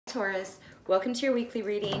Taurus, welcome to your weekly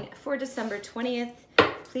reading for December 20th.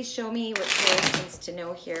 Please show me what Taurus needs to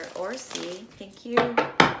know, hear, or see. Thank you.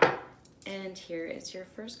 And here is your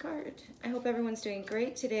first card. I hope everyone's doing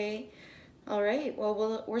great today. All right,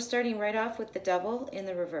 well, we're starting right off with the Devil in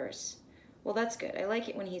the reverse. Well, that's good. I like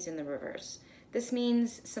it when he's in the reverse. This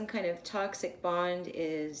means some kind of toxic bond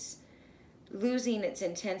is losing its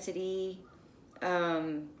intensity.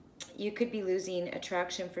 You could be losing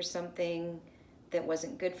attraction for something that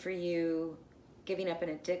wasn't good for you, giving up an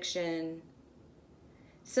addiction.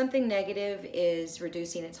 Something negative is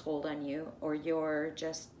reducing its hold on you, or you're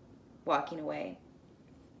just walking away,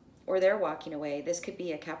 or they're walking away. This could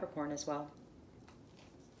be a Capricorn as well.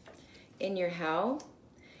 In your how,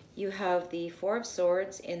 you have the Four of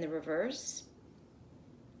Swords in the reverse.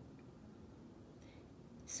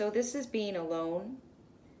 So this is being alone.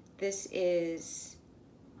 This is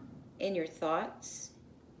in your thoughts.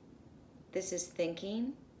 This is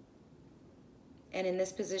thinking. And in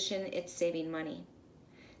this position, it's saving money.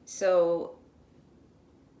 So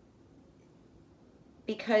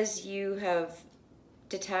because you have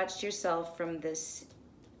detached yourself from this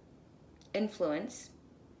influence,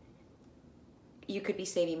 you could be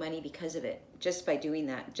saving money because of it, just by doing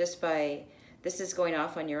that, just by, this is going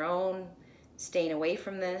off on your own, staying away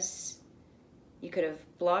from this. You could have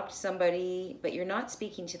blocked somebody, but you're not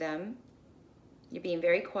speaking to them. You're being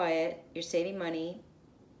very quiet. You're saving money.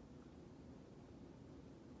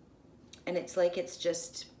 And it's like it's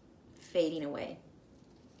just fading away.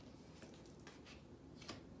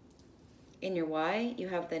 In your why, you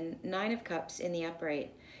have the Nine of Cups in the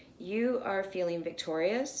upright. You are feeling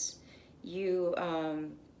victorious. You're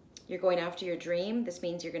going after your dream. This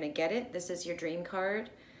means you're going to get it. This is your dream card.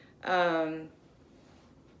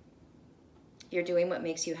 You're doing what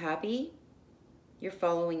makes you happy. You're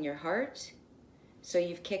following your heart. So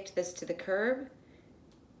you've kicked this to the curb.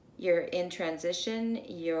 You're in transition.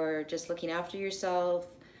 You're just looking after yourself,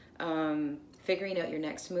 figuring out your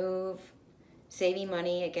next move, saving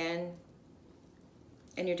money again,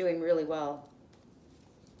 and you're doing really well.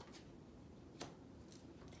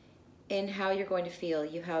 In how you're going to feel,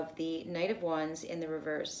 you have the Knight of Wands in the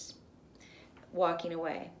reverse, walking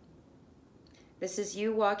away. This is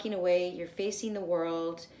you walking away. You're facing the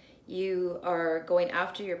world. You are going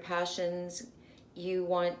after your passions. You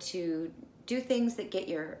want to do things that get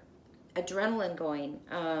your adrenaline going.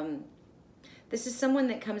 This is someone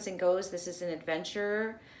that comes and goes. This is an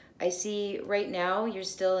adventurer. I see right now you're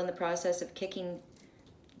still in the process of kicking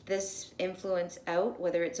this influence out,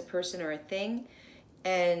 whether it's a person or a thing,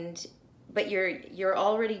 but you're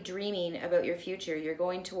already dreaming about your future. You're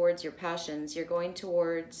going towards your passions. You're going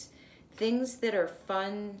towards things that are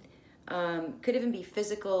fun. Could even be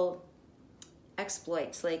physical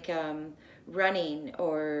exploits, like running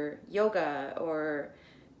or yoga or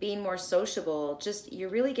being more sociable. Just, you're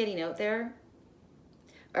really getting out there.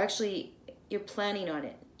 Or actually, you're planning on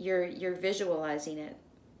it. You're visualizing it.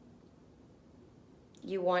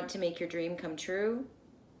 You want to make your dream come true.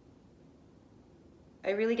 I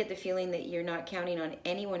really get the feeling that you're not counting on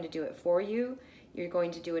anyone to do it for you. You're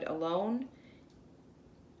going to do it alone,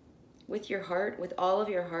 with your heart, with all of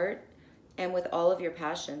your heart, and with all of your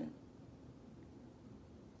passion.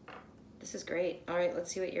 This is great. All right,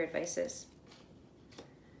 let's see what your advice is.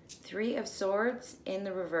 Three of Swords in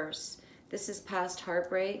the reverse. This is past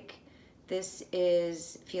heartbreak. This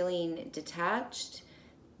is feeling detached.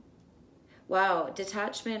 Wow,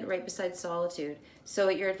 detachment right beside solitude. So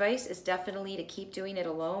your advice is definitely to keep doing it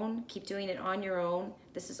alone, keep doing it on your own.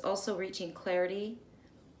 This is also reaching clarity.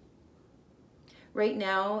 Right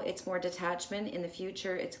now, it's more detachment. In the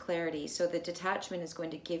future, it's clarity. So the detachment is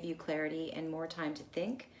going to give you clarity and more time to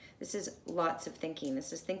think. This is lots of thinking.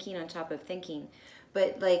 This is thinking on top of thinking,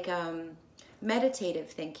 but like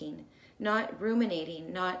meditative thinking, not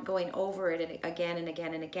ruminating, not going over it again and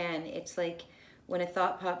again and again. It's like when a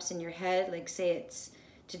thought pops in your head, like say it's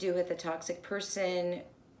to do with a toxic person.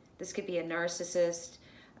 This could be a narcissist,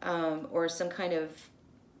 or some kind of,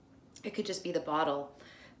 it could just be the bottle.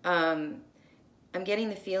 I'm getting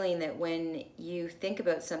the feeling that when you think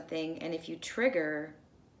about something and if you trigger,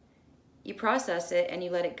 you process it and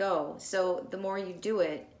you let it go. So the more you do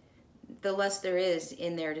it, the less there is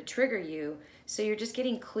in there to trigger you. So you're just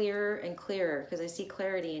getting clearer and clearer, because I see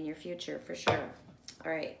clarity in your future for sure.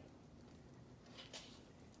 All right.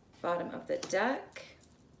 Bottom of the deck.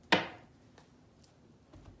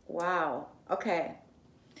 Wow. Okay.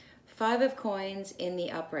 Five of Coins in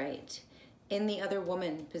the upright, in the other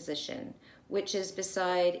woman position, which is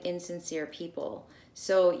beside insincere people.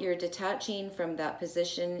 So you're detaching from that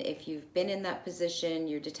position. If you've been in that position,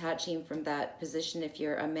 you're detaching from that position. If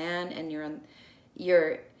you're a man and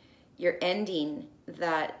you're You're ending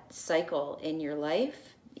that cycle in your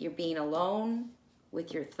life. You're being alone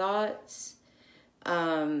with your thoughts.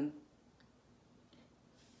 You're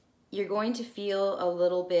going to feel a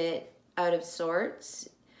little bit out of sorts.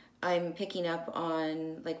 I'm picking up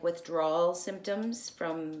on like withdrawal symptoms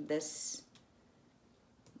from this,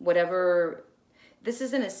 whatever. This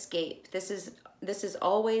is an escape. This is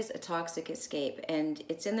always a toxic escape, and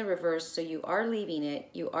it's in the reverse, so you are leaving it.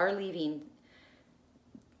 You are leaving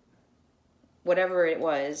whatever it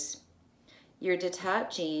was. You're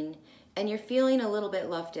detaching, and you're feeling a little bit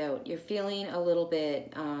left out. You're feeling a little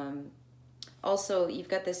bit, also, you've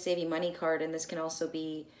got this saving money card, and this can also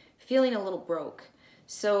be feeling a little broke.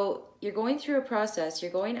 So you're going through a process.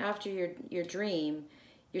 You're going after your dream.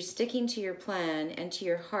 You're sticking to your plan and to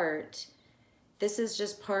your heart. This is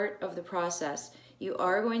just part of the process. You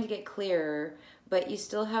are going to get clearer, but you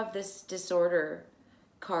still have this disorder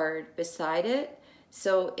card beside it.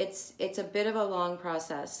 So it's a bit of a long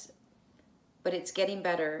process, but it's getting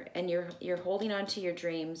better, and you're holding on to your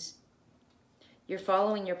dreams. You're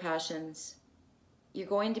following your passions. You're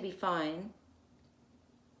going to be fine.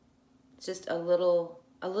 It's just a little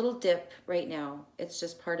dip right now. It's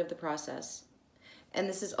just part of the process. And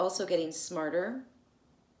this is also getting smarter.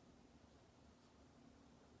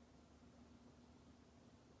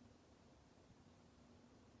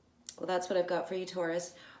 Well, that's what I've got for you,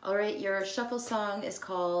 Taurus. All right, your shuffle song is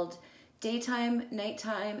called Daytime,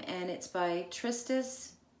 Nighttime, and it's by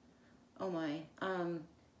Tristesse,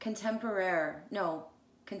 Contemporaine.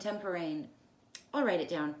 I'll write it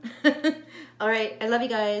down. All right, I love you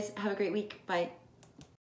guys. Have a great week. Bye.